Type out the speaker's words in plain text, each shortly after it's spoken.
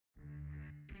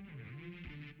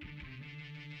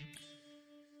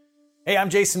Hey, I'm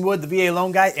Jason Wood, the VA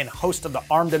Loan Guy and host of the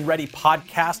Armed and Ready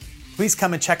podcast. Please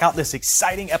come and check out this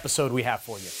exciting episode we have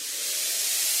for you.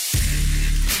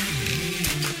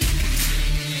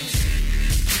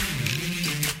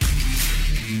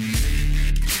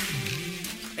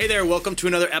 Hey there, welcome to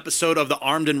another episode of the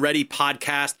Armed and Ready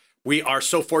podcast. We are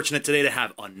so fortunate today to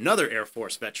have another Air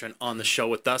Force veteran on the show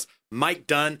with us, Mike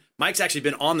Dunn. Mike's actually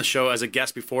been on the show as a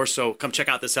guest before, so come check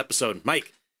out this episode.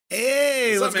 Mike.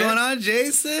 Hey, what's going on,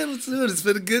 Jason? What's good?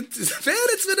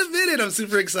 It's been a minute. I'm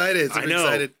super excited. I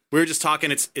know. We were just talking.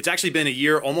 It's actually been a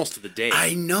year almost to the day.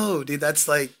 I know, dude. That's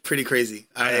like pretty crazy.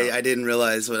 I didn't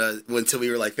realize until we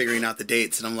were like figuring out the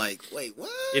dates, and I'm like, wait, what?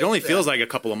 It only feels like a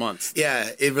couple of months. Yeah,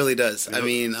 it really does. I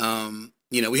mean,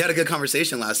 we had a good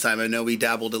conversation last time. I know we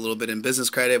dabbled a little bit in business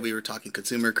credit. We were talking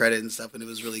consumer credit and stuff, and it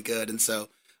was really good. And so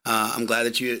I'm glad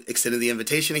that you extended the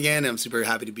invitation again. And I'm super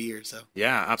happy to be here. So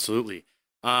yeah, absolutely.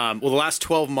 Well, the last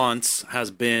 12 months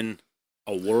has been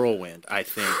a whirlwind, I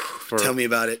think. Tell me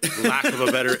about it. Lack of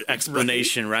a better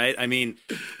explanation, right? I mean,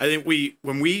 I think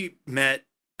when we met,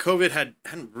 COVID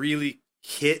hadn't really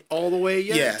hit all the way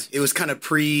yet. Yeah, it was kind of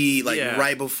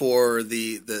right before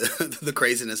the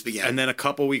craziness began. And then a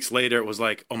couple weeks later, it was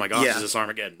like, oh my gosh, is this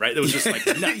Armageddon, right? It was just like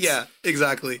nuts. Yeah,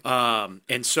 exactly.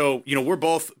 And so, we're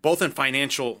both in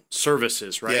financial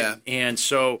services, right? Yeah. And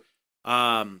so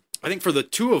I think for the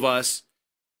two of us,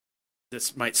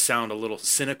 this might sound a little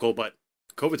cynical, but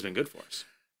COVID's been good for us.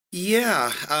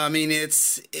 Yeah. I mean,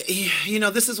 this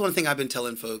is one thing I've been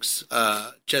telling folks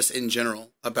just in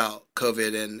general about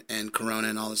COVID and Corona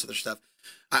and all this other stuff.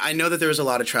 I know that there was a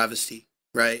lot of travesty,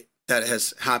 right, that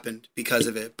has happened because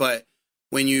of it. But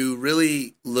when you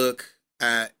really look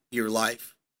at your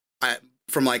life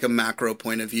from like a macro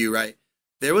point of view, right,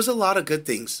 there was a lot of good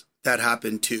things that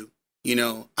happened too.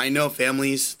 I know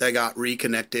families that got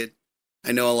reconnected.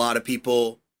 I know a lot of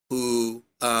people who,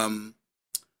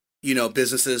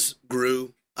 businesses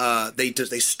grew. They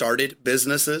started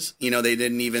businesses. They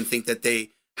didn't even think that they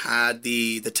had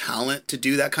the talent to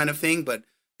do that kind of thing. But,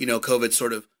 COVID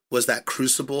sort of was that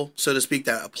crucible, so to speak,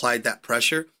 that applied that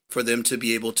pressure for them to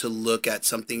be able to look at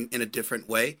something in a different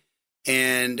way.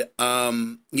 And,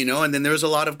 and then there was a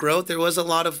lot of growth. There was a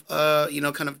lot of,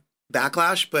 kind of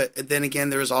backlash. But then again,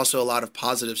 there was also a lot of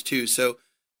positives, too. So,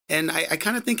 and I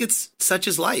kind of think it's such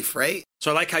is life, right?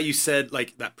 So I like how you said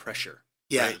like that pressure.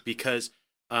 Yeah. Right? Because,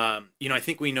 I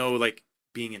think we know like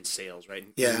being in sales, right?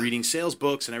 And yeah. Reading sales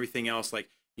books and everything else, like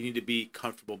you need to be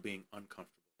comfortable being uncomfortable,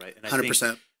 right? And I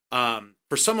 100%. think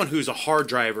for someone who's a hard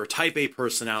driver, type A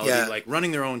personality, like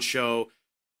running their own show,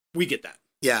 we get that.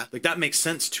 Yeah. Like that makes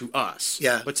sense to us.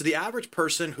 Yeah. But to the average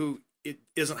person who it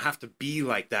doesn't have to be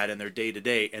like that in their day to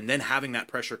day, and then having that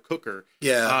pressure cooker.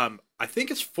 Yeah. I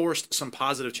think it's forced some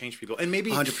positive change for people, and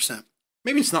maybe 100%.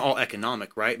 Maybe it's not all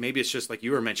economic, right? Maybe it's just like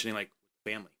you were mentioning, like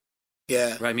family.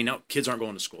 Yeah. Right. I mean, now kids aren't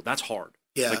going to school. That's hard.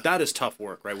 Yeah. Like that is tough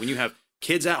work, right? When you have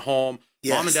kids at home,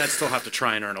 mom and dad still have to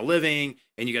try and earn a living,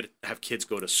 and you got to have kids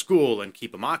go to school and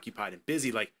keep them occupied and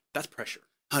busy. Like that's pressure.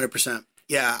 100%.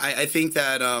 Yeah. I think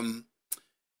that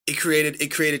it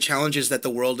created challenges that the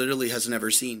world literally has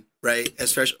never seen, right?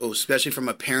 Especially from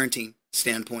a parenting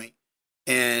standpoint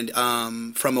and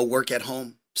from a work at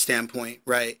home standpoint,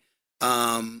 right?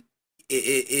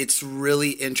 It's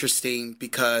really interesting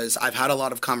because I've had a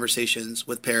lot of conversations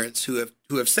with parents who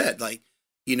have said like,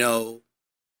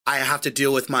 I have to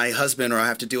deal with my husband or I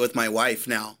have to deal with my wife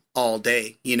now all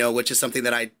day, which is something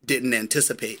that I didn't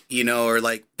anticipate, or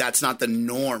like that's not the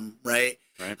norm, right?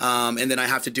 Right. And then I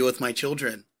have to deal with my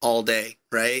children all day,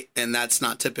 right? And that's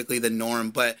not typically the norm.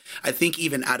 But I think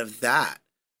even out of that,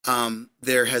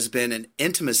 there has been an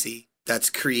intimacy that's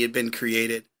been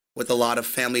created with a lot of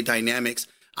family dynamics.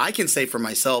 I can say for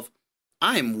myself,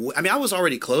 I was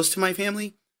already close to my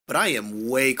family, but I am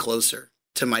way closer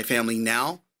to my family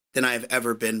now than I've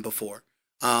ever been before.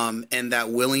 And that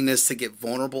willingness to get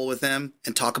vulnerable with them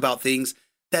and talk about things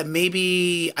that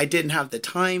maybe I didn't have the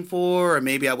time for, or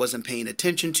maybe I wasn't paying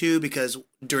attention to because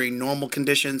during normal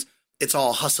conditions, it's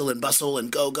all hustle and bustle and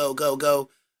go, go, go, go.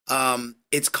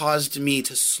 It's caused me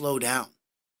to slow down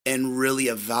and really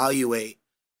evaluate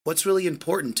what's really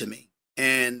important to me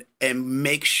and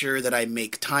make sure that I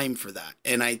make time for that.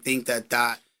 And I think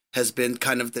that has been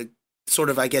kind of the sort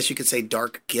of, I guess you could say,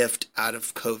 dark gift out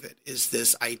of COVID is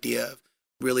this idea of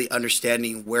really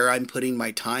understanding where I'm putting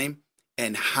my time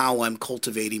and how I'm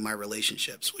cultivating my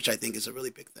relationships, which I think is a really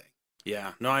big thing.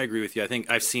 Yeah, no, I agree with you. I think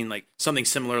I've seen like something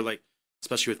similar, like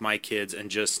especially with my kids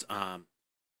and just, that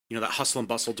hustle and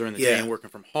bustle during the day and working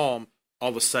from home. All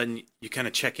of a sudden you kind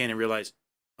of check in and realize,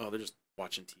 oh, they're just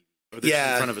watching TV or they're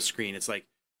just in front of a screen. It's like,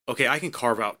 okay, I can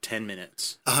carve out 10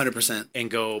 minutes 100%. and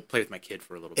go play with my kid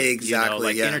for a little bit. Exactly.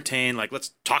 Like yeah. entertain, like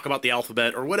let's talk about the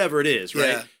alphabet or whatever it is, right?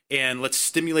 Yeah. And let's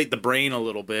stimulate the brain a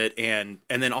little bit and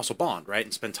then also bond, right?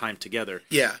 And spend time together.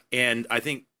 Yeah. And I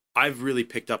think I've really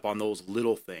picked up on those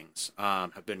little things,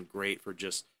 have been great for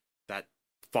just that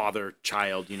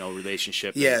father-child,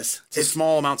 relationship. Yes. It's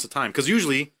small amounts of time. Because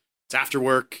usually it's after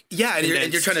work. Yeah, and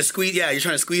you're trying to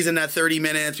squeeze in that 30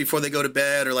 minutes before they go to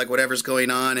bed or like whatever's going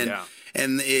on. And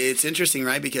and it's interesting,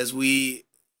 right? Because we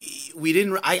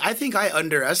didn't, I think I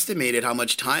underestimated how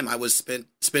much time I was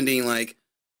spending like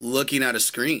looking at a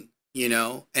screen,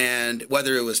 and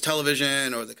whether it was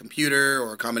television or the computer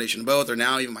or a combination of both, or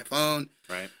now even my phone.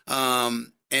 Right.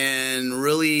 And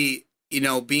really,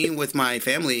 being with my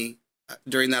family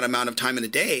during that amount of time in the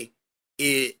day,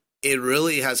 it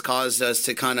really has caused us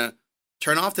to kind of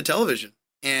turn off the television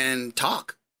and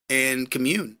talk and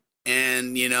commune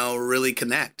and, really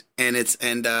connect and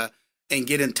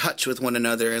get in touch with one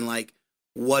another and like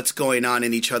what's going on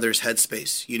in each other's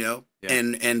headspace, Yeah.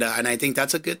 And I think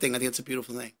that's a good thing. I think it's a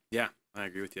beautiful thing. Yeah, I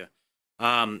agree with you.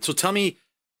 So tell me,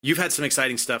 you've had some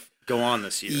exciting stuff go on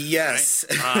this year. Yes.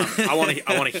 Right? I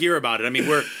want to hear about it. I mean,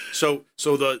 so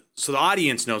the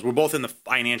audience knows we're both in the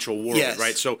financial world, yes.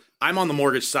 right? So I'm on the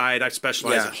mortgage side. I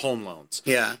specialize in home loans.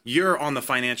 Yeah. You're on the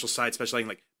financial side, specializing in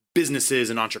like businesses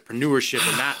and entrepreneurship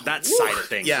and that side of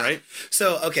things, right?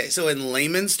 So in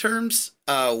layman's terms,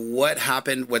 what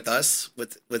happened with us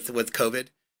with COVID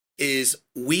is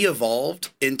we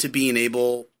evolved into being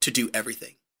able to do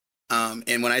everything.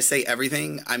 And when I say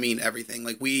everything, I mean everything.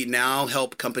 Like we now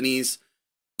help companies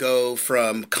go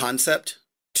from concept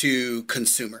to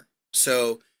consumer.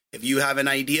 So if you have an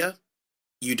idea,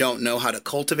 you don't know how to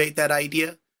cultivate that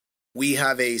idea, we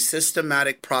have a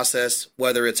systematic process,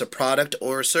 whether it's a product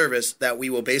or a service, that we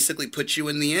will basically put you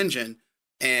in the engine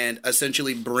and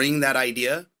essentially bring that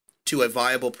idea to a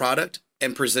viable product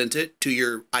and present it to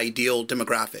your ideal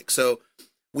demographic. So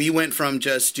we went from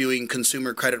just doing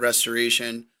consumer credit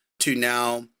restoration to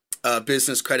now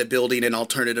business credit building and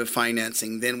alternative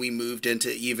financing. Then we moved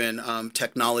into even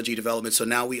technology development. So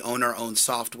now we own our own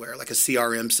software, like a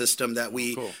CRM system that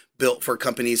we built for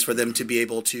companies for them to be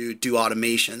able to do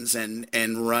automations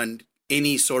and run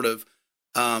any sort of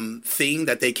thing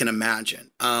that they can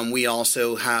imagine. We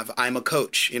also have, I'm a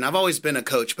coach, and I've always been a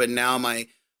coach, but now my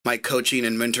coaching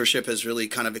and mentorship has really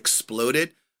kind of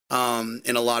exploded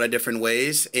in a lot of different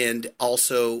ways. And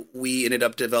also we ended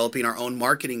up developing our own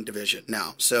marketing division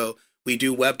now. So we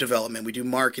do web development, we do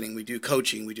marketing, we do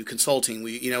coaching, we do consulting.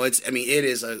 It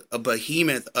is a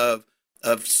behemoth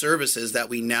of services that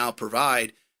we now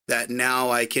provide that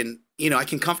now I can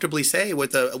comfortably say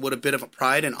with a bit of a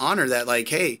pride and honor that like,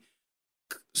 hey,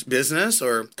 business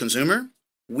or consumer,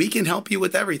 we can help you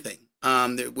with everything.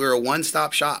 We're a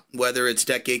one-stop shop, whether it's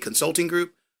Decade Consulting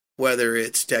Group, whether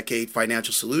it's Decade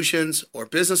Financial Solutions or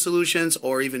Business Solutions,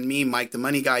 or even me, Mike the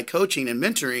Money Guy, coaching and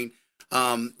mentoring.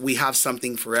 We have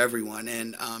something for everyone.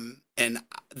 And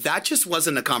that just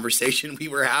wasn't a conversation we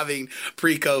were having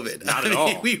pre-COVID. Not at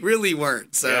all. We really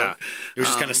weren't. So you were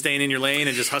just kind of staying in your lane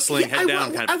and just hustling head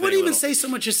down. I wouldn't even say so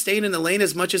much just staying in the lane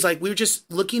as much as like we were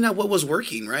just looking at what was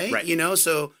working, right?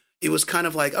 So it was kind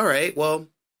of like, all right, well,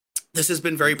 this has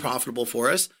been very profitable for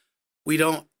us. We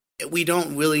don't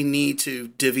really need to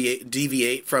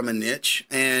deviate from a niche,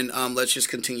 and let's just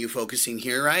continue focusing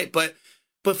here, right? But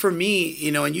for me,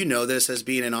 and this as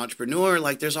being an entrepreneur,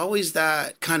 like there's always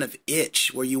that kind of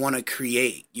itch where you want to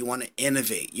create, you want to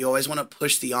innovate, you always want to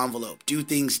push the envelope, do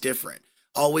things different,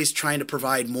 always trying to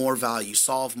provide more value,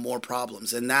 solve more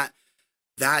problems, and that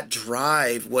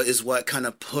drive is what kind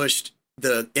of pushed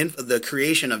the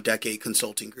creation of Decade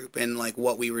Consulting Group and like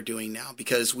what we were doing now,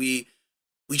 because we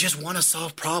just want to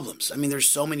solve problems. I mean, there's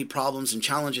so many problems and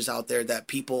challenges out there that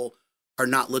people are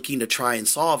not looking to try and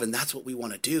solve. And that's what we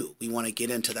want to do. We want to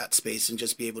get into that space and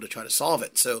just be able to try to solve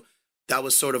it. So that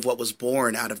was sort of what was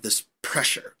born out of this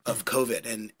pressure of COVID.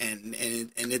 And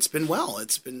it's been well,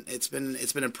 it's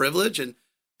been a privilege, and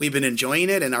we've been enjoying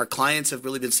it. And our clients have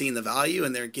really been seeing the value,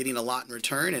 and they're getting a lot in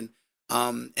return.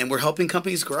 And we're helping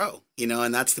companies grow,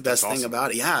 and that's the best thing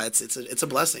about it. Yeah, it's a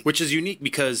blessing. Which is unique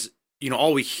because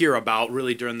all we hear about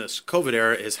really during this COVID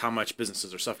era is how much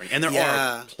businesses are suffering, and there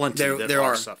are plenty that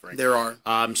are suffering. There are.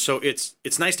 So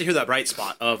it's nice to hear that bright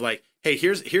spot of like, hey,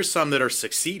 here's some that are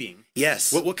succeeding.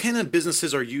 Yes. What kind of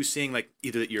businesses are you seeing? Like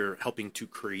either that you're helping to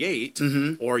create,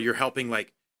 or you're helping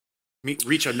like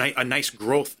reach a nice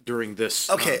growth during this.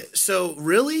 Okay, so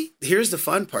really, here's the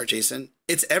fun part, Jason.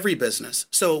 It's every business.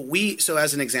 So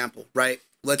as an example, right?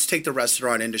 Let's take the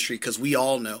restaurant industry, because we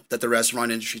all know that the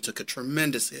restaurant industry took a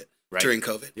tremendous hit during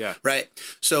COVID. Yeah. Right.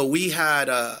 So we had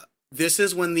this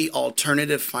is when the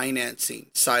alternative financing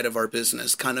side of our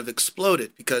business kind of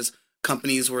exploded because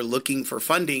companies were looking for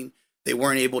funding. They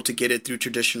weren't able to get it through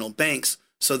traditional banks.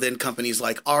 So then companies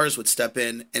like ours would step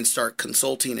in and start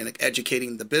consulting and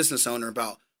educating the business owner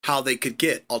about how they could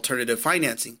get alternative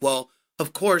financing. Well,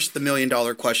 of course, the $1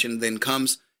 million question then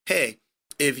comes, hey,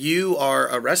 if you are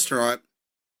a restaurant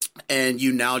and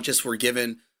you now just were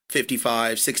given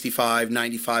 $55, $65,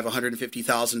 $95,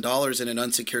 $150,000 in an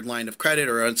unsecured line of credit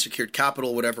or unsecured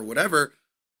capital, whatever,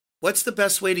 what's the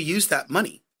best way to use that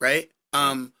money, right?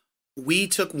 We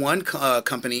took one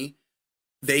company,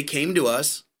 they came to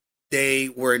us, they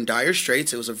were in dire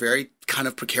straits. It was a very kind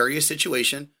of precarious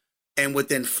situation. And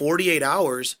within 48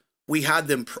 hours, we had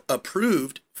them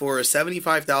approved for a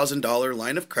 $75,000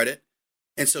 line of credit.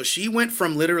 And so she went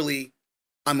from literally,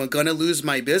 I'm going to lose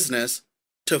my business,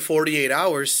 to 48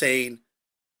 hours saying,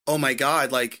 oh my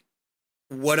God, like,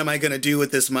 what am I going to do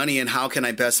with this money and how can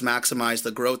I best maximize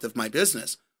the growth of my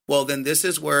business? Well, then this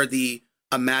is where the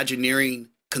Imagineering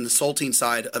consulting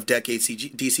side of Decade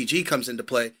DCG comes into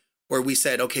play, where we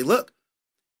said, okay, look,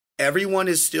 everyone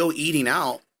is still eating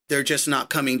out. They're just not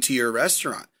coming to your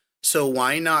restaurant. So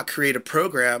why not create a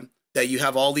program that you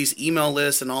have all these email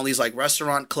lists and all these like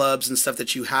restaurant clubs and stuff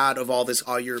that you had of all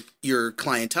your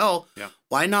clientele? Yeah.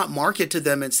 Why not market to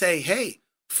them and say, hey,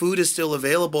 food is still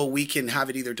available. We can have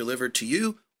it either delivered to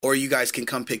you or you guys can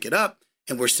come pick it up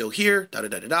and we're still here,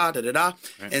 Right.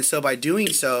 And so by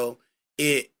doing so,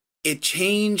 it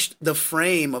changed the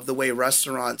frame of the way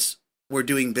restaurants were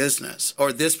doing business,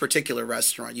 or this particular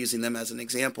restaurant, using them as an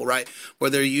example, right? Where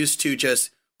they're used to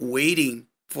just waiting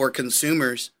for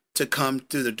consumers to come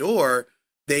through the door.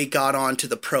 They got on to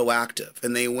the proactive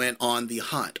and they went on the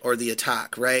hunt or the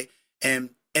attack, right?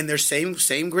 And they're same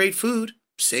great food,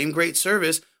 same great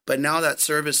service, but now that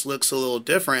service looks a little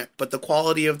different, but the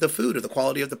quality of the food or the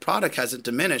quality of the product hasn't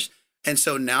diminished. And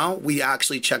so now we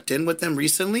actually checked in with them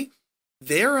recently.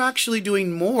 They're actually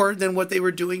doing more than what they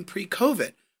were doing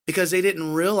pre-COVID because they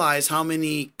didn't realize how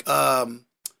many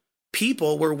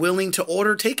people were willing to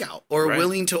order takeout or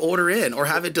willing to order in or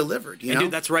have it delivered. You know?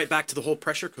 Dude, that's right back to the whole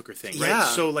pressure cooker thing, right? Yeah.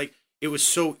 So like it was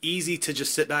so easy to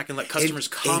just sit back and let customers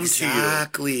come to you.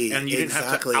 And you didn't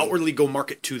have to outwardly go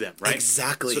market to them, right?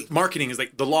 Exactly. So marketing is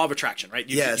like the law of attraction, right?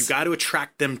 You got to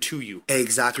attract them to you.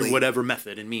 Exactly. Through whatever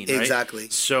method and means, right? Exactly.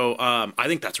 So I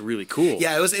think that's really cool.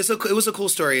 Yeah, it was a cool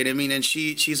story. And I mean, and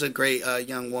she's a great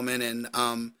young woman.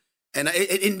 And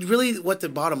really what the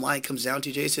bottom line comes down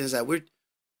to, Jason, is that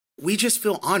we just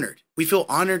feel honored. We feel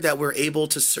honored that we're able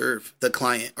to serve the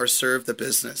client or serve the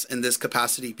business in this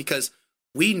capacity because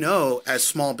we know as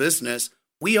small business,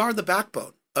 we are the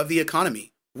backbone of the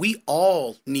economy. We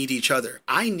all need each other.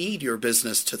 I need your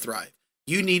business to thrive.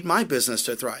 You need my business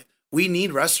to thrive. We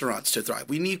need restaurants to thrive.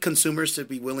 We need consumers to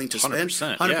be willing to spend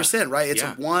 100%, right? It's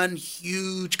one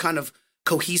huge kind of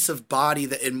cohesive body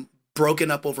that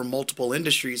broken up over multiple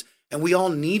industries, and we all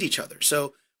need each other.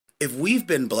 So if we've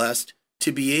been blessed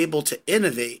to be able to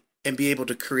innovate and be able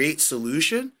to create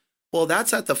solution, well,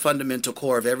 that's at the fundamental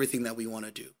core of everything that we want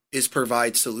to do, is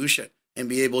provide solution and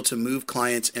be able to move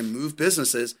clients and move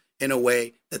businesses in a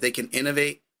way that they can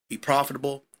innovate, be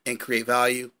profitable, and create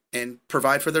value and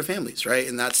provide for their families, right?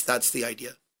 And that's the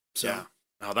idea. So, yeah.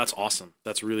 Oh, that's awesome.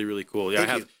 That's really, really cool.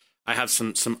 Yeah, I have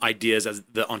some ideas as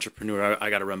the entrepreneur I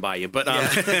got to run by you, but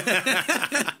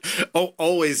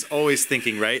always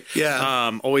thinking, right?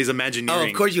 Yeah. Always imagineering. Oh,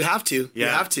 of course you have to. Yeah.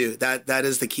 You have to. That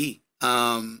is the key.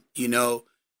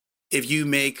 If you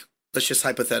make, let's just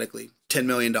hypothetically, $10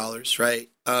 million, right?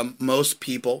 Most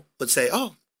people would say,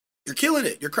 oh, you're killing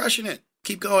it. You're crushing it.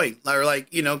 Keep going. Or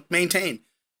maintain.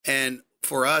 And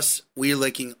for us, we're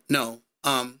looking, no,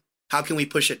 how can we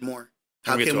push it more?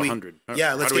 How can we get to 100?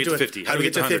 Yeah, let's get to 50. How do we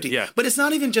get to 50? Yeah. But it's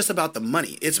not even just about the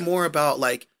money. It's more about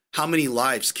like, how many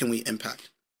lives can we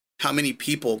impact? How many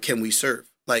people can we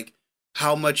serve? Like,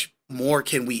 how much more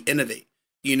can we innovate?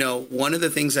 One of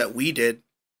the things that we did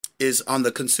is on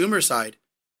the consumer side,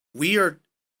 we are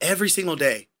every single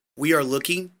day, we are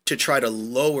looking to try to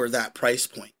lower that price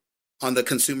point on the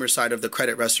consumer side of the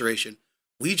credit restoration.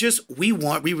 We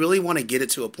really want to get it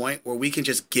to a point where we can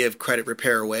just give credit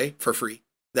repair away for free.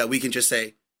 That we can just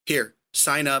say, here,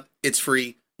 sign up. It's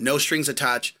free. No strings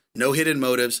attached. No hidden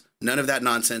motives. None of that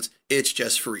nonsense. It's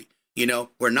just free.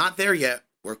 We're not there yet.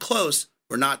 We're close.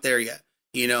 We're not there yet.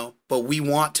 But we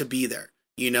want to be there.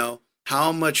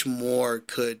 How much more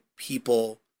could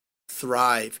people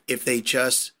thrive if they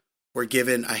just were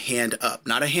given a hand up?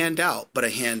 Not a hand out, but a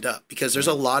hand up. Because there's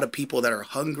a lot of people that are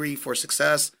hungry for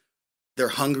success. They're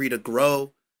hungry to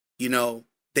grow.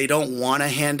 They don't want a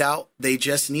handout. They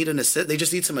just need they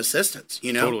just need some assistance,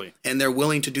 Totally. And they're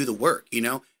willing to do the work,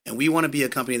 And we want to be a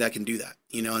company that can do that,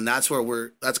 and that's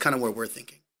kind of where we're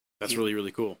thinking. That's really,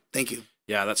 really cool. Thank you.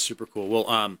 Yeah, that's super cool.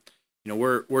 Well,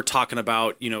 we're talking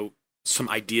about, some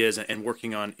ideas and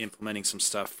working on implementing some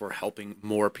stuff for helping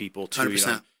more people too.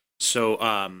 100%. So,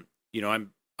 I'm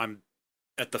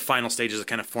at the final stages of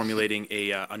kind of formulating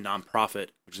a nonprofit,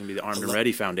 which is going to be the Armed and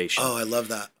Ready Foundation. Oh, I love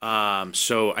that.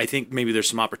 So I think maybe there's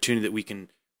some opportunity that we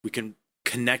can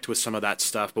connect with some of that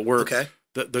stuff, but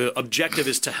the objective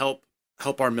is to help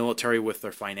our military with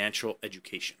their financial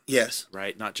education. Yes.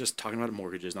 Right? Not just talking about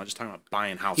mortgages, not just talking about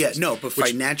buying houses. Yeah, no, but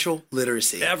financial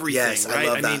literacy. Everything, yes, right? I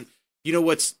love that. mean,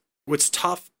 what's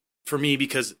tough for me,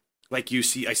 because I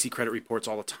see credit reports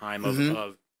all the time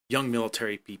of young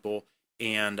military people,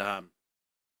 and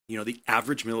the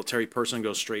average military person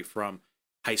goes straight from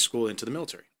high school into the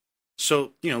military.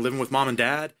 So, living with mom and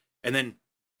dad, and then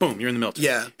boom, you're in the military.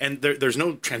 Yeah. And there's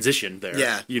no transition there.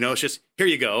 Yeah. It's just, here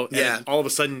you go. And yeah. all of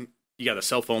a sudden you got a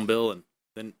cell phone bill, and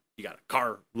then you got a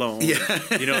car loan. Yeah.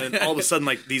 And all of a sudden,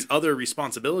 like, these other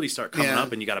responsibilities start coming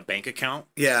up, and you got a bank account.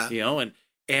 Yeah.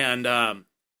 And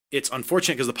it's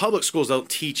unfortunate because the public schools don't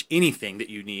teach anything that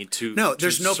you need to. No,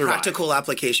 there's no survive. practical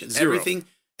application. Zero.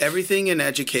 Everything in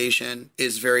education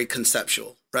is very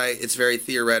conceptual, right? It's very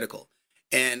theoretical.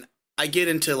 And I get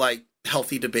into like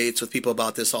healthy debates with people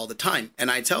about this all the time. And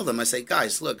I tell them, I say,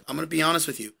 guys, look, I'm going to be honest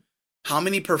with you. How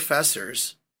many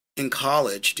professors in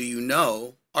college do you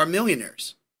know are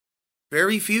millionaires?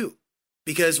 Very few.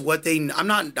 Because I'm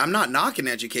not knocking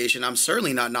education. I'm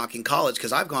certainly not knocking college,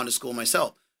 because I've gone to school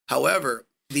myself. However,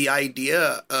 the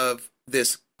idea of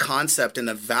this concept in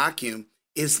a vacuum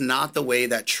is not the way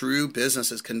that true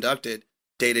business is conducted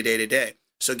day to day to day.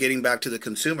 So getting back to the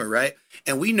consumer, right?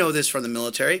 And we know this from the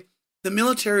military. The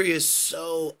military is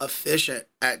so efficient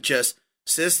at just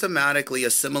systematically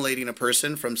assimilating a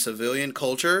person from civilian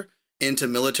culture into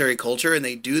military culture. And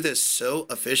they do this so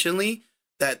efficiently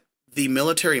that the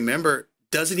military member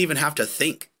doesn't even have to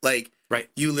think. Like, right.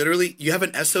 You have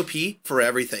an SOP for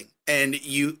everything. And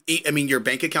your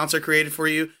bank accounts are created for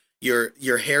you.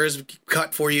 Your hair is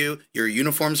cut for you. Your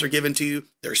uniforms are given to you.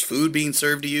 There's food being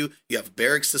served to you. You have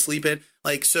barracks to sleep in.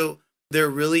 Like, so there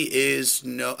really is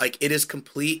it is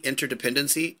complete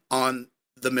interdependency on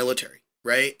the military,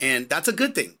 right? And that's a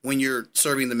good thing when you're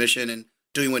serving the mission and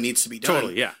doing what needs to be done.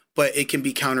 Totally, yeah. But it can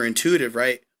be counterintuitive,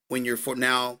 right? When you're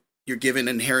given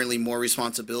inherently more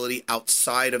responsibility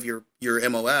outside of your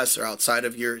MOS or outside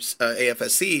of your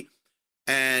AFSC.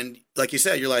 And like you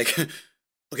said, you're like,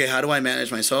 okay, how do I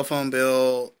manage my cell phone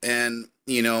bill and,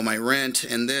 my rent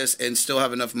and this, and still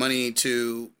have enough money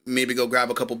to maybe go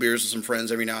grab a couple beers with some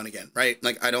friends every now and again, right?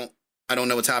 Like, I don't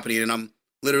know what's happening, and I'm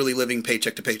literally living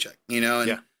paycheck to paycheck, And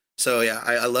yeah. So, yeah,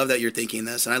 I love that you're thinking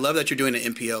this, and I love that you're doing an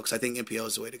MPO, because I think MPO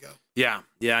is the way to go. Yeah.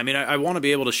 Yeah. I mean, I want to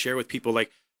be able to share with people, like,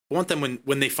 I want them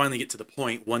when they finally get to the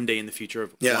point one day in the future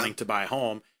of wanting to buy a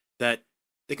home, that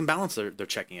they can balance their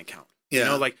checking account.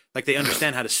 Yeah. Like they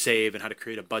understand how to save and how to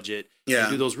create a budget. Yeah.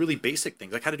 And do those really basic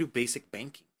things, like how to do basic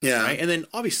banking. Yeah. Right. And then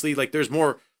obviously, like, there's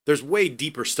way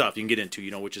deeper stuff you can get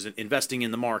into, which is investing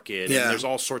in the market. Yeah. And there's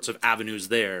all sorts of avenues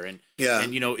there. And, yeah.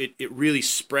 And, it really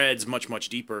spreads much, much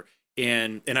deeper.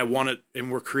 And I want it,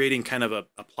 and we're creating kind of a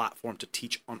platform to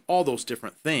teach on all those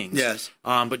different things. Yes.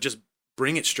 But just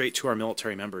bring it straight to our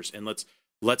military members, and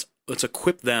let's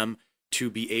equip them to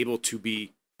be able to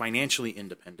be financially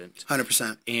independent,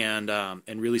 100%,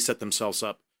 and really set themselves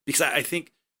up, because I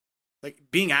think, like,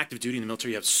 being active duty in the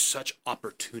military, you have such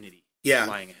opportunity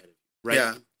lying ahead of you, right?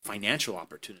 Yeah. Financial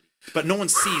opportunity, but no one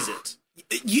sees it.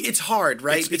 It's hard,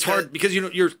 right? It's hard because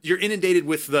you're inundated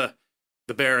with the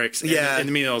barracks and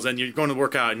the meals, and you're going to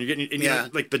work out, and you're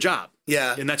getting like the job,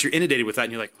 and you're inundated with that,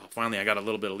 and you're like, oh, finally I got a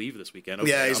little bit of leave this weekend.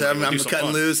 Okay, I'm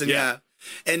cutting loose, and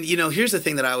And, here's the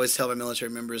thing that I always tell my military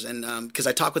members, and because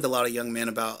I talk with a lot of young men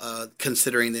about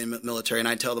considering the military, and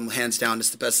I tell them, hands down, it's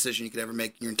the best decision you could ever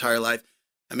make in your entire life.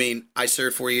 I mean, I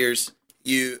served 4 years,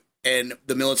 and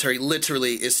the military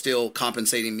literally is still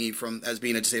compensating me as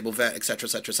being a disabled vet, et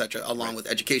cetera, along with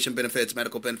education benefits,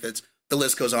 medical benefits, the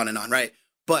list goes on, right?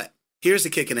 But here's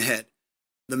the kick in the head.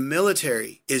 The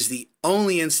military is the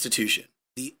only institution,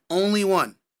 the only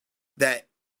one that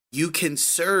you can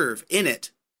serve in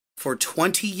it for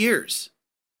 20 years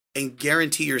and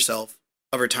guarantee yourself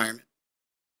a retirement.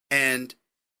 And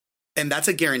that's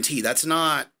a guarantee. That's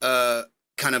not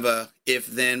kind of a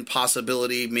if-then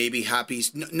possibility, maybe happy.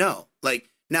 No. Like,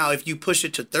 now if you push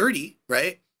it to 30,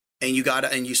 right? And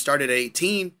you started at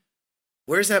 18,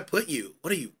 where's that put you?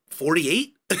 What are you,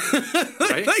 48?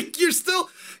 Right? Like, you still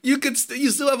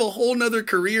have a whole nother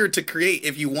career to create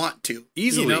if you want to.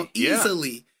 Easily.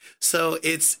 Easily. So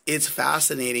it's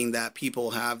fascinating that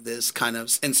people have this kind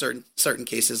of, in certain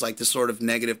cases, like this sort of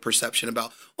negative perception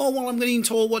about, oh, well, I'm getting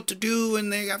told what to do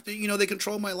and they have to, they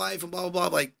control my life and blah, blah, blah.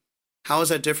 Like, how is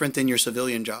that different than your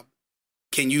civilian job?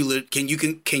 Can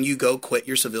you go quit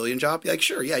your civilian job? Like,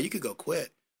 sure, yeah, you could go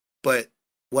quit. But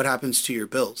what happens to your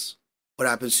bills? What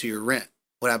happens to your rent?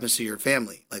 What happens to your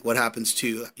family? Like, what happens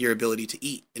to your ability to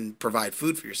eat and provide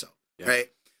food for yourself? Yeah. Right.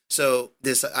 So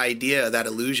this idea, that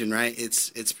illusion, right?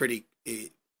 It's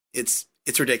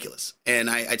ridiculous. And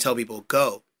I tell people,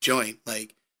 go join,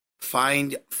 like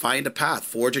find a path,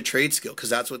 forge a trade skill, because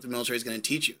that's what the military is going to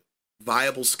teach you.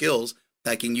 Viable skills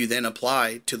that can you then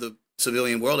apply to the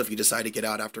civilian world if you decide to get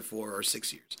out after 4 or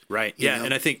 6 years. Right. Yeah. You know?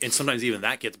 And I think, and sometimes even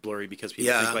that gets blurry because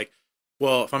people think like,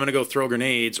 well, if I'm going to go throw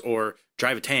grenades or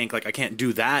drive a tank, like I can't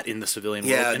do that in the civilian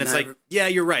world. And it's like, yeah,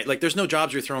 you're right. Like there's no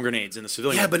jobs you're throwing grenades in the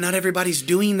civilian world. Yeah, but not everybody's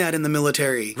doing that in the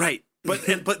military. Right. But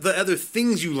the other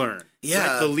things you learn,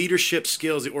 like the leadership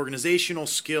skills, the organizational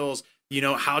skills,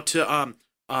 how to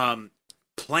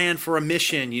plan for a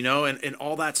mission, and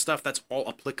all that stuff, that's all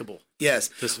applicable.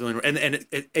 Yes. To civilian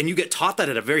world. And you get taught that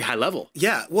at a very high level.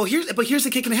 Yeah. Well, here's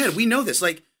the kick in the head. We know this.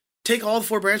 Like, take all the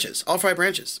 4 branches, all 5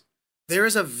 branches. There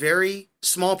is a very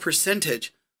small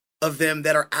percentage of them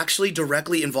that are actually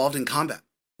directly involved in combat.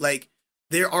 Like,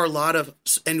 there are a lot of,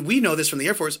 and we know this from the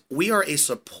Air Force, we are a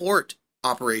support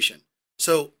operation.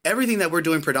 So everything that we're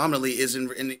doing predominantly is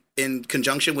in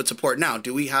conjunction with support. Now,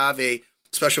 do we have a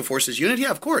special forces unit?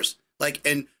 Yeah, of course. Like,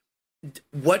 and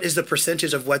what is the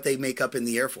percentage of what they make up in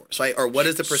the Air Force, right? Or what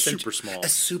is the percentage? Super small.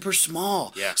 Super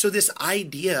small. Yeah. So this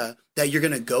idea that you're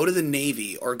going to go to the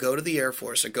Navy or go to the Air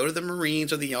Force or go to the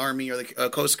Marines or the Army or the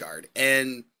Coast Guard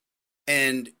and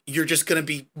you're just going to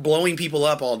be blowing people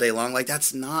up all day long, like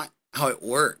that's not how it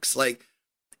works. Like,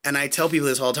 and I tell people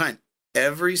this all the time.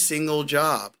 Every single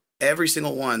job, every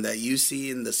single one that you see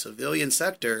in the civilian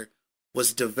sector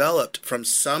was developed from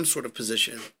some sort of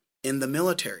position in the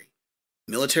military.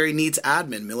 Military needs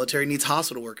admin, military needs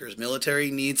hospital workers,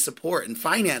 military needs support and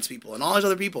finance people and all those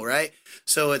other people, right?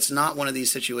 So it's not one of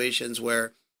these situations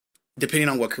where, depending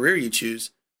on what career you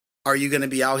choose, are you going to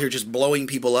be out here just blowing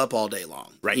people up all day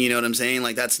long? Right. You know what I'm saying?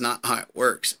 Like, that's not how it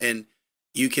works. And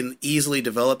you can easily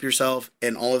develop yourself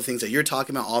and all of the things that you're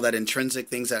talking about, all that intrinsic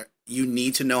things that you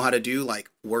need to know how to do, like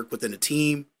work within a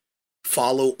team,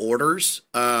 follow orders,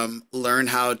 learn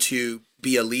how to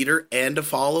be a leader and a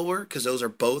follower, because those are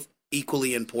both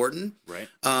equally important. Right.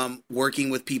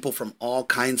 Working with people from all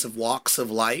kinds of walks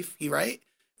of life, right?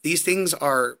 These things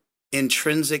are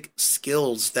intrinsic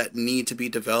skills that need to be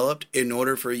developed in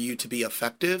order for you to be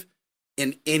effective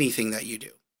in anything that you do,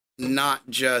 not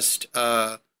just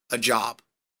a job,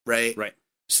 right? Right.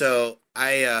 So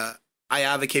I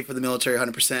advocate for the military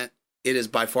 100%. It has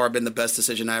by far been the best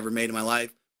decision I ever made in my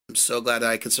life. I'm so glad that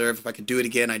I could serve. If I could do it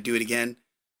again, I'd do it again.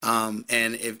 And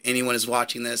if anyone is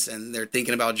watching this and they're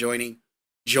thinking about joining,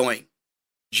 join,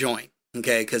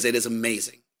 okay? Because it is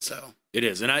amazing. So it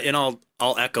is, and I'll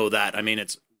echo that. I mean,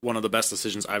 it's one of the best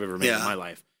decisions I've ever made in my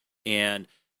life, and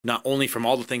not only from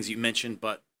all the things you mentioned,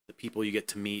 but the people you get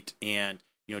to meet, and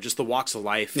just the walks of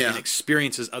life and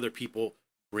experiences other people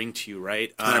bring to you,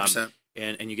 right? 100%.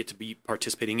 And you get to be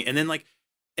participating, and then like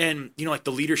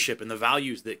the leadership and the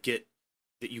values that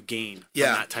you gain from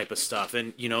that type of stuff,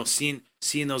 and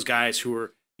seeing those guys who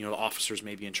are the officers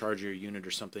maybe in charge of your unit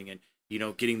or something, and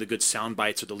getting the good sound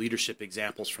bites or the leadership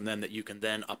examples from them that you can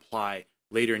then apply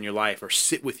later in your life or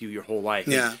sit with you your whole life.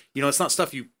 Yeah. And, it's not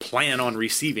stuff you plan on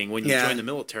receiving when you join the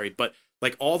military, but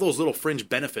like all those little fringe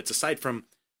benefits aside from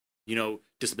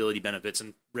disability benefits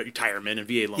and retirement and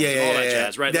VA loans and all that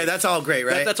jazz, right? Yeah, like, that's all great,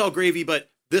 right? That's all gravy, but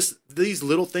these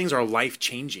little things are life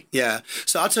changing. Yeah.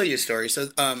 So I'll tell you a story. So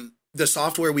the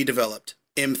software we developed,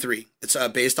 M3, it's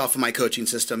based off of my coaching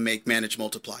system, Make, Manage,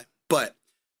 Multiply. But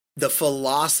the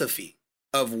philosophy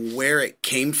of where it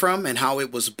came from and how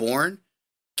it was born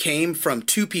came from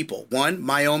 2 people. One,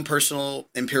 my own personal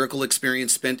empirical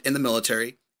experience spent in the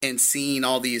military and seeing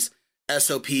all these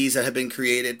SOPs that have been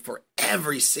created for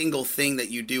every single thing that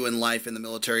you do in life in the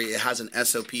military. It has an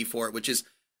SOP for it, which is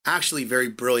actually very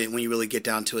brilliant when you really get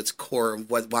down to its core of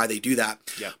why they do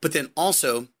that. Yeah. But then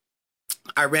also,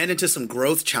 I ran into some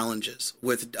growth challenges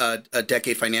with a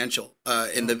Decade Financial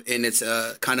in its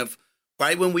kind of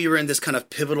right when we were in this kind of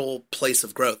pivotal place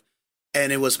of growth.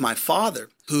 And it was my father,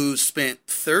 who spent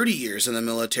 30 years in the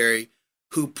military,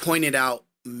 who pointed out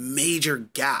major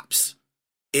gaps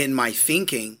in my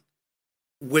thinking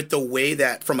with the way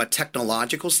that, from a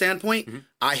technological standpoint,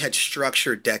 I had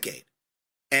structured Decade.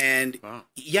 And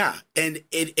and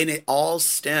it all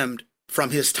stemmed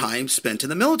from his time spent in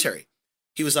the military.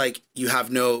 He was like, you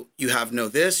have no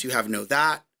this, you have no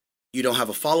that. You don't have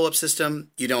a follow-up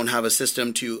system. You don't have a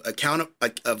system to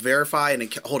verify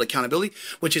and hold accountability,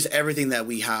 which is everything that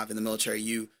we have in the military.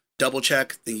 You double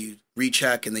check, then you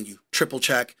recheck, and then you triple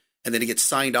check, and then it gets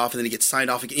signed off, and then it gets signed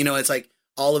off again. You know, it's like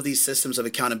all of these systems of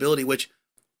accountability, which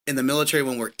in the military,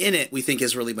 when we're in it, we think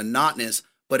is really monotonous,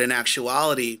 but in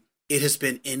actuality, it has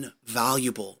been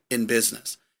invaluable in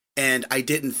business. And I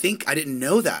didn't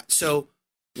know that. So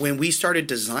when we started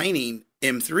designing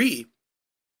M3,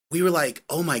 we were like,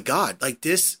 oh my God, like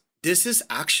this is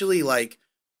actually like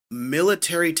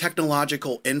military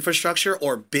technological infrastructure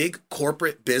or big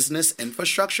corporate business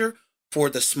infrastructure for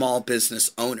the small business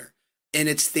owner. And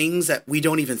it's things that we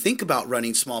don't even think about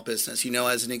running small business. You know,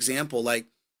 as an example, like,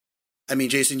 I mean,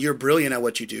 Jason, you're brilliant at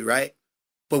what you do, right?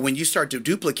 But when you start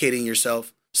duplicating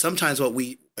yourself, sometimes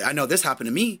I know this happened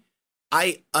to me.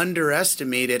 I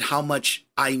underestimated how much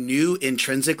I knew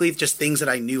intrinsically, just things that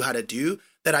I knew how to do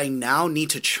that I now need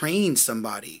to train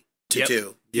somebody to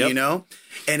do, you know?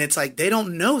 And it's like, they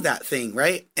don't know that thing,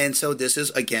 right? And so this is,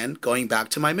 again, going back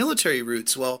to my military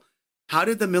roots. Well, how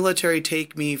did the military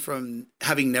take me from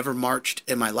having never marched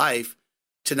in my life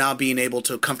to now being able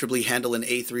to comfortably handle an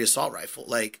A3 assault rifle?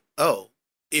 Like, oh,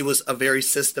 it was a very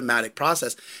systematic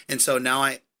process. And so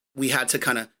now we had to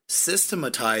kind of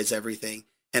systematize everything.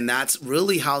 And that's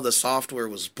really how the software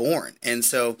was born. And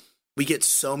so we get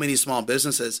so many small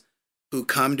businesses who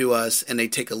come to us and they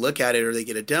take a look at it or they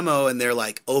get a demo and they're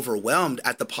like overwhelmed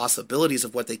at the possibilities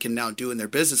of what they can now do in their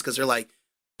business. Because they're like,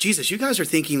 Jesus, you guys are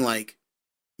thinking like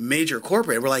major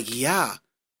corporate. We're like, yeah,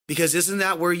 because isn't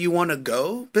that where you want to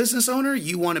go, business owner?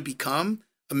 You want to become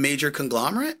a major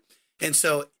conglomerate. And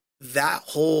so that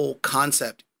whole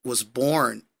concept was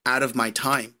born out of my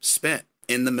time spent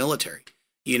in the military,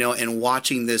 you know, and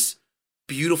watching this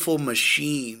beautiful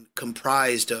machine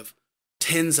comprised of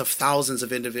tens of thousands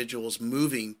of individuals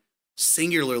moving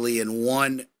singularly in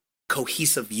one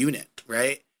cohesive unit,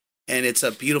 right? And it's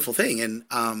a beautiful thing.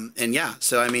 And yeah,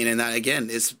 so I mean, and that again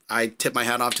is, I tip my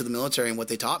hat off to the military and what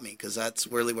they taught me, because that's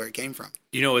really where it came from.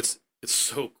 You know, it's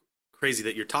so crazy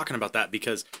that you're talking about that,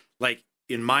 because like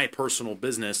in my personal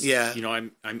business, you know,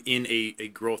 I'm in a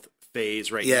growth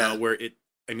phase right now where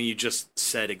you just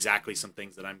said exactly some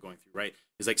things that I'm going through, right?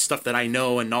 It's like stuff that I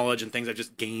know and knowledge and things I've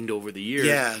just gained over the years.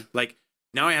 Yeah. Like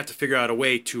now I have to figure out a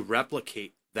way to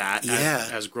replicate that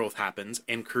as growth happens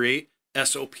and create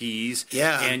SOPs.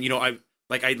 Yeah. And, you know, I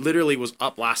literally was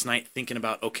up last night thinking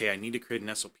about, okay, I need to create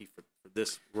an SOP for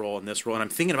this role and this role. And I'm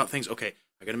thinking about things, okay,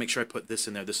 I got to make sure I put this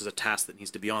in there. This is a task that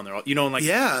needs to be on there. You know, and like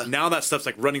now that stuff's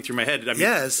like running through my head. I mean,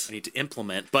 I need to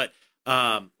implement, but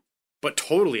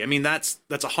totally. I mean, that's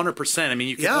 100%. I mean,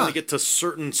 you can only get to a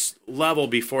certain level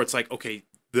before it's like, okay,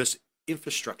 this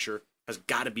infrastructure has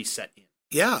got to be set in.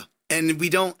 Yeah. And we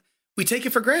take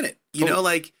it for granted, you know,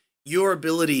 like your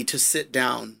ability to sit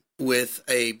down with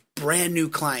a brand new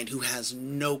client who has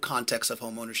no context of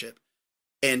home ownership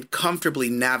and comfortably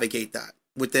navigate that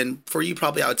within, for you,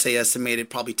 probably, I would say estimated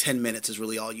probably 10 minutes is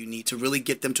really all you need to really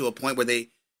get them to a point where they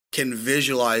can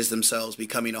visualize themselves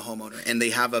becoming a homeowner. And they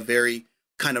have a very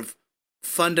kind of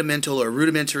fundamental or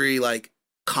rudimentary like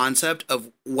concept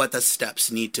of what the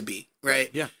steps need to be, right?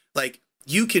 Yeah. Like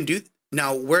you can do.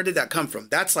 Now, where did that come from?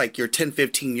 That's like your 10,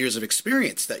 15 years of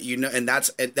experience that you know, and that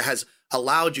has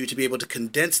allowed you to be able to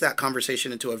condense that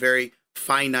conversation into a very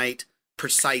finite,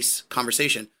 precise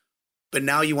conversation. But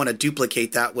now you want to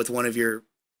duplicate that with one of your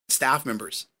staff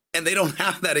members, and they don't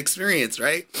have that experience,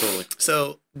 right? Totally.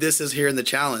 So this is here in the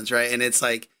challenge, right? And it's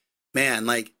like, man,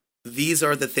 like these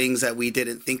are the things that we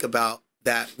didn't think about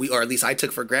or at least I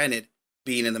took for granted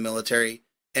being in the military.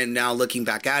 And now looking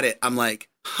back at it, I'm like,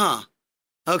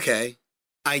 okay,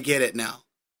 I get it now.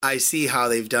 I see how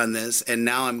they've done this. And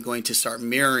now I'm going to start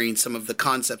mirroring some of the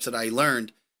concepts that I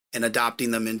learned and adopting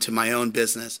them into my own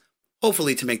business,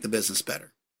 hopefully to make the business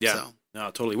better. Yeah, So. No,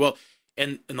 totally. Well,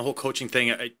 and the whole coaching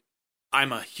thing,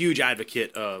 I'm a huge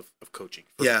advocate of coaching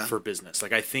for business.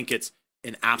 Like I think it's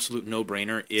an absolute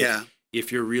no-brainer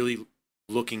if you're really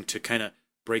looking to kind of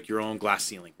break your own glass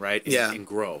ceiling, right? And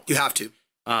grow. You have to.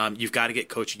 You've got to get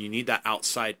coaching. You need that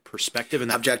outside perspective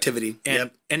and that Objectivity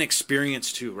and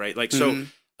experience too, right? Like so,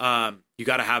 you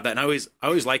got to have that. And I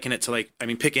always liken it to like, I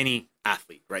mean, pick any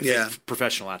athlete, right? Yeah.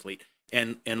 Professional athlete,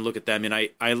 and look at them. And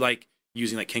I like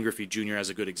using like Ken Griffey Jr. as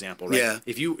a good example, right? Yeah.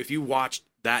 If you watched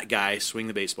that guy swing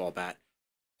the baseball bat,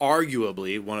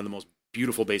 arguably one of the most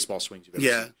beautiful baseball swings you've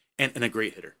ever seen, and a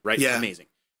great hitter, right? Yeah. Amazing.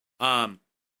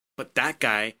 But that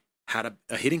guy had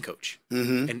a hitting coach,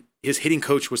 Mm-hmm. and his hitting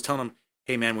coach was telling him,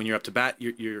 "Hey man, when you're up to bat,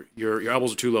 your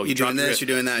elbows are too low. You're doing this, you're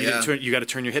doing that. You got to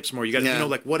turn your hips more. You got to,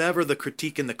 like whatever the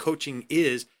critique and the coaching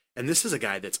is, And this is a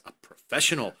guy that's a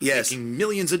professional, Yes. making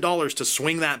millions of dollars to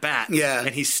swing that bat. Yeah.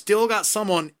 And he's still got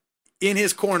someone in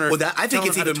his corner. Well, that I think telling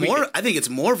it's him how to even tweak more. it. I think it's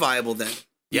more viable then.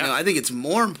 Yeah. You know, I think it's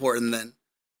more important then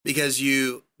because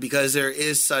there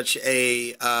is such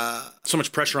a So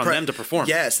much pressure on them to perform.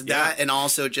 Yes, Yeah. that and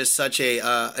also just such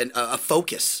a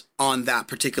focus on that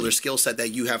particular skill set that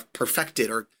you have perfected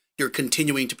or you're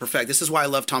continuing to perfect. This is why I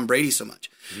love Tom Brady so much,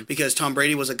 because Tom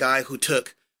Brady was a guy who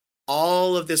took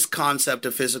all of this concept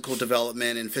of physical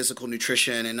development and physical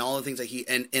nutrition and all the things that he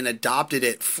and adopted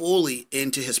it fully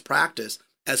into his practice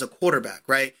as a quarterback,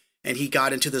 right? And he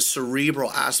got into the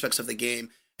cerebral aspects of the game.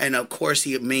 And of course,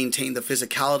 he maintained the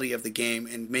physicality of the game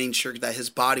and made sure that his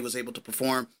body was able to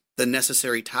perform the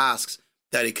necessary tasks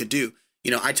that it could do.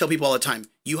 You know, I tell people all the time,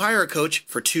 you hire a coach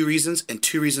for 2 reasons and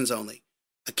 2 reasons only: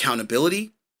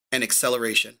 accountability and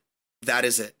acceleration. That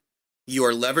is it. You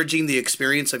are leveraging the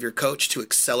experience of your coach to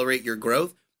accelerate your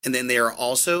growth. And then they are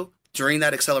also, during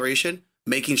that acceleration,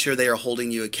 making sure they are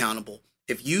holding you accountable.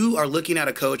 If you are looking at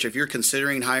a coach, if you're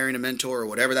considering hiring a mentor or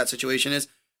whatever that situation is,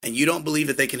 and you don't believe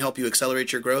that they can help you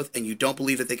accelerate your growth, and you don't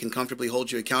believe that they can comfortably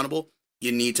hold you accountable,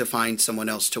 you need to find someone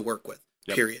else to work with,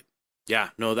 period. Yeah,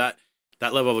 no, that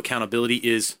level of accountability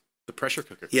is the pressure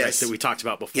cooker, Yes. right, that we talked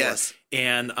about before. Yes.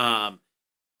 And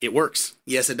it works.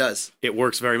 Yes, it does. It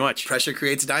works very much. Pressure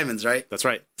creates diamonds, right? That's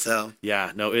right. So,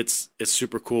 Yeah, no, it's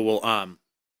super cool. Well,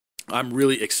 I'm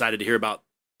really excited to hear about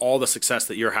all the success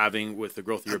that you're having with the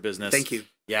growth of your business. thank you.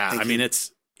 Yeah, Thank I mean, you.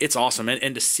 it's awesome.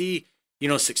 And to see, you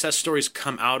know, success stories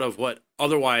come out of what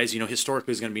otherwise, you know,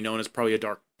 historically is going to be known as probably a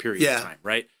dark period Yeah. of time,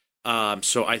 right?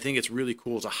 So I think it's really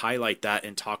cool to highlight that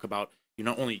and talk about, you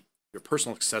know, not only your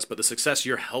personal success, but the success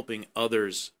you're helping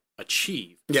others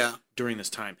achieve Yeah. during this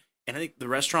time. And I think the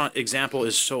restaurant example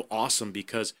is so awesome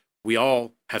because we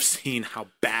all have seen how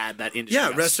bad that industry Yeah,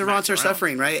 got restaurants are smacked around.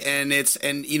 suffering, right?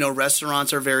 And you know,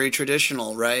 restaurants are very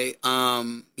traditional, right?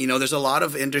 You know, there's a lot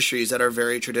of industries that are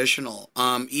very traditional.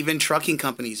 Even trucking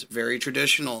companies, very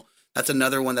traditional. That's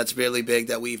another one that's really big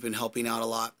that we've been helping out a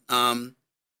lot. And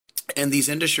these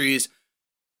industries,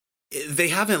 they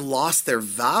haven't lost their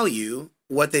value.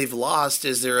 What they've lost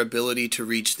is their ability to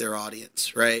reach their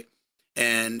audience, right?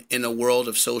 And in a world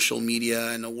of social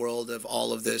media and a world of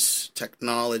all of this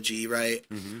technology, right,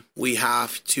 we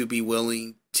have to be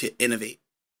willing to innovate.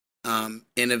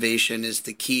 Innovation is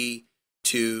the key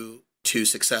to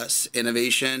success.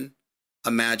 Innovation,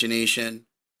 imagination,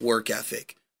 work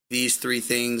ethic. These 3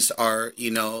 things are,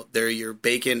 you know, they're your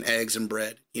bacon, eggs, and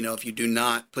bread. You know, if you do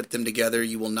not put them together,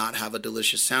 you will not have a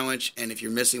delicious sandwich. And if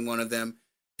you're missing one of them,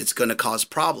 it's going to cause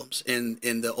problems in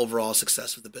the overall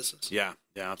success of the business. Yeah,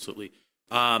 absolutely.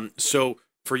 So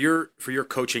for your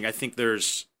coaching, I think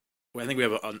we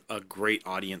have a great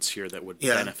audience here that would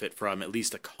benefit from at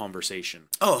least a conversation.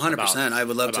 Oh, 100%. I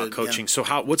would love about to coaching. Yeah. So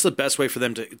what's the best way for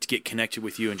them to get connected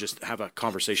with you and just have a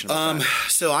conversation about that?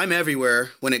 So I'm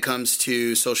everywhere when it comes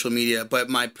to social media, but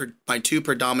my 2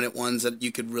 predominant ones that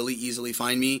you could really easily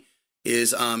find me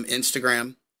is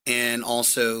Instagram and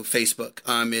also Facebook.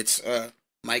 It's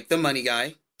Mike the Money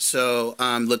Guy. So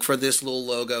look for this little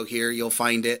logo here. You'll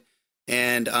find it.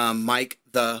 And Mike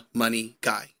the Money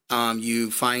Guy.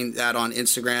 You find that on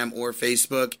Instagram or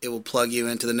Facebook. It will plug you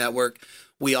into the network.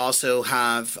 We also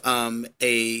have an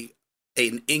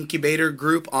incubator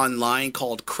group online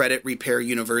called Credit Repair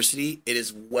University. It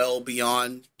is well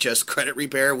beyond just credit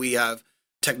repair. We have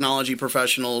technology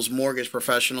professionals, mortgage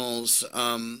professionals.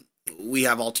 We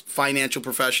have all financial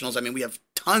professionals. I mean, we have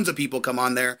tons of people come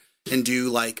on there and do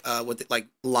like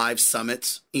live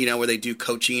summits, you know, where they do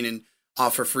coaching and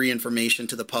offer free information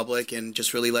to the public and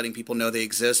just really letting people know they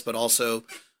exist, but also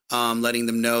letting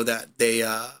them know that they,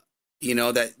 you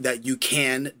know, that you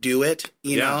can do it,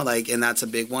 you know, like, and that's a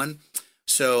big one.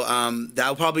 So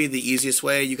that'll probably be the easiest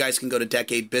way. You guys can go to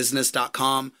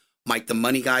decadebusiness.com,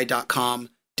 MikeTheMoneyGuy.com,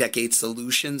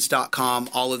 DecadeSolutions.com.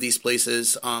 All of these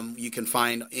places you can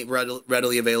find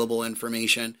readily available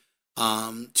information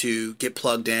to get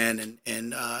plugged in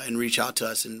and reach out to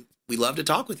us. And we love to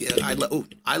talk with you.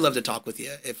 I love to talk with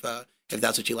you if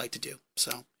that's what you like to do.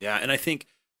 So yeah, and I think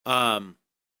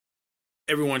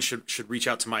everyone should reach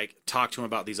out to Mike, talk to him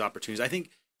about these opportunities. I think,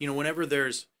 you know, whenever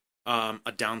there's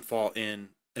a downfall in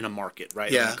a market,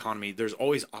 right, in an economy, there's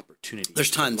always opportunity.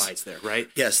 There's tons there, right?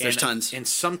 Yes, there's tons. And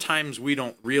sometimes we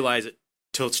don't realize it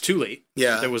till it's too late.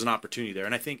 Yeah, that there was an opportunity there.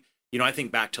 And I think, you know,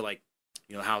 back to like,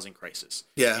 you know, the housing crisis.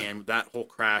 Yeah, and that whole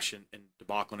crash and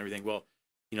debacle and everything. Well,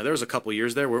 you know, there was a couple of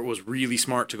years there where it was really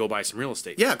smart to go buy some real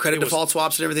estate. Yeah, credit default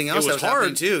swaps and everything else. It was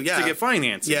hard too. Yeah, to get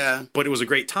financing. Yeah, but it was a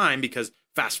great time because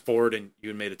fast forward and you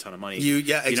had made a ton of money.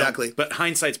 Exactly. You know? But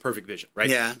hindsight's perfect vision, right?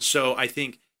 Yeah. So I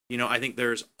think, I think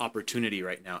there's opportunity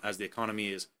right now as the economy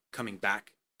is coming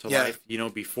back to Yeah. life.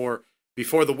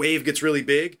 Before the wave gets really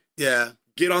big, Yeah.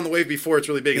 get on the wave before it's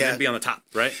really big and Yeah. then be on the top,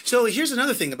 right? So here's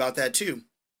another thing about that too.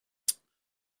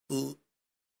 $1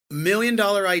 million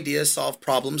ideas solve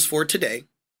problems for today. $1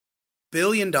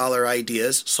 billion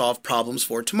ideas solve problems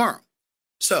for tomorrow.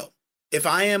 So if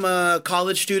I am a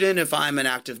college student, if I'm an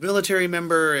active military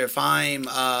member, if I'm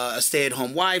a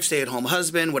stay-at-home wife, stay-at-home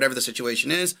husband, whatever the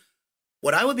situation is,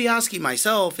 what I would be asking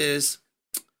myself is,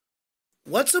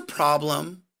 what's a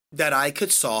problem that I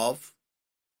could solve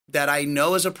that I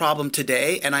know is a problem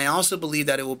today, and I also believe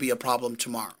that it will be a problem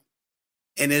tomorrow?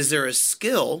 And is there a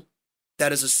skill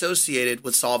that is associated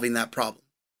with solving that problem?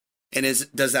 And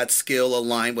does that skill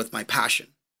align with my passion?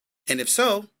 And if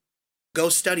so, go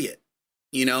study it.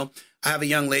 I have a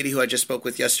young lady who I just spoke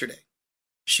with yesterday.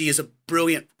 She is a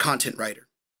brilliant content writer.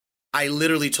 I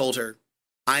literally told her,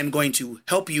 I'm going to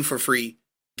help you for free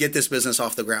get this business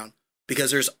off the ground,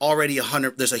 because there's already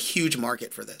there's a huge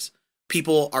market for this.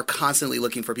 People are constantly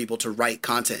looking for people to write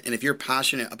content. And if you're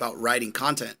passionate about writing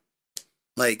content,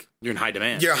 like, You're in high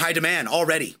demand. you're high demand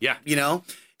already. Yeah.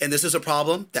 And this is a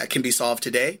problem that can be solved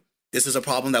today. This is a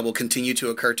problem that will continue to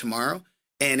occur tomorrow.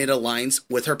 And it aligns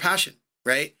with her passion,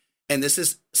 right? And this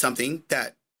is something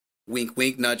that, wink,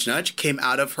 wink, nudge, nudge, came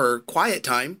out of her quiet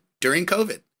time during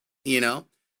COVID, Yeah.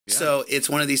 So it's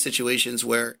one of these situations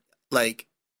where, like,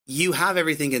 you have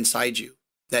everything inside you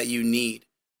that you need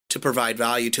to provide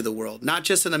value to the world, not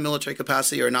just in a military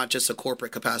capacity or not just a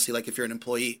corporate capacity, like if you're an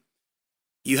employee.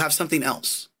 You have something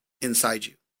else inside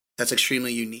you that's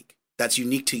extremely unique, that's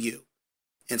unique to you.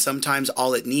 And sometimes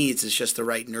all it needs is just the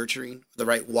right nurturing, the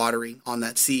right watering on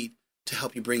that seed to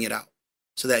help you bring it out,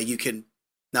 so that you can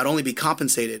not only be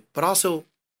compensated, but also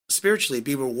spiritually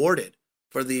be rewarded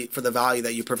for the value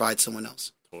that you provide someone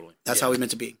else. Totally. That's how we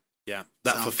meant to be. Yeah.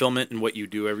 That So- fulfillment in what you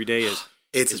do every day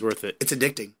is worth it. It's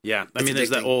addicting. Yeah. I It's mean, there's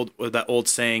that addicting. old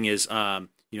saying is,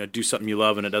 do something you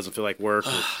love and it doesn't feel like work.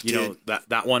 Or, Dude.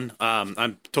 that one.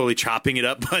 I'm totally chopping it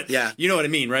up, but Yeah. you know what I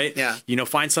mean, right? Yeah.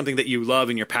 Find something that you love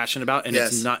and you're passionate about, and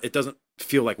Yes. it doesn't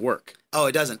feel like work. Oh,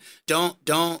 it doesn't. Don't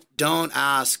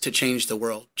ask to change the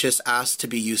world. Just ask to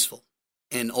be useful.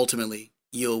 And ultimately,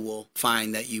 you will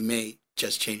find that you may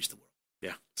just change the world.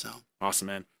 Yeah. So Awesome,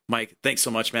 man. Mike, thanks so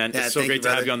much, man. Yeah, it's so thank great you, to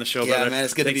have brother. you on the show, Yeah, brother. man,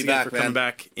 it's good to Thanks be again back, for coming man.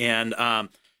 back. And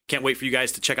can't wait for you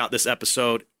guys to check out this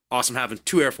episode. Awesome having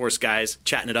two Air Force guys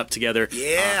chatting it up together.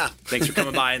 Yeah. Thanks for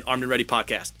coming by, Armed and Ready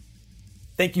podcast.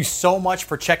 Thank you so much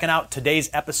for checking out today's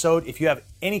episode. If you have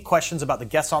any questions about the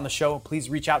guests on the show, please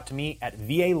reach out to me at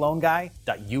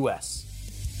valoanguy.us.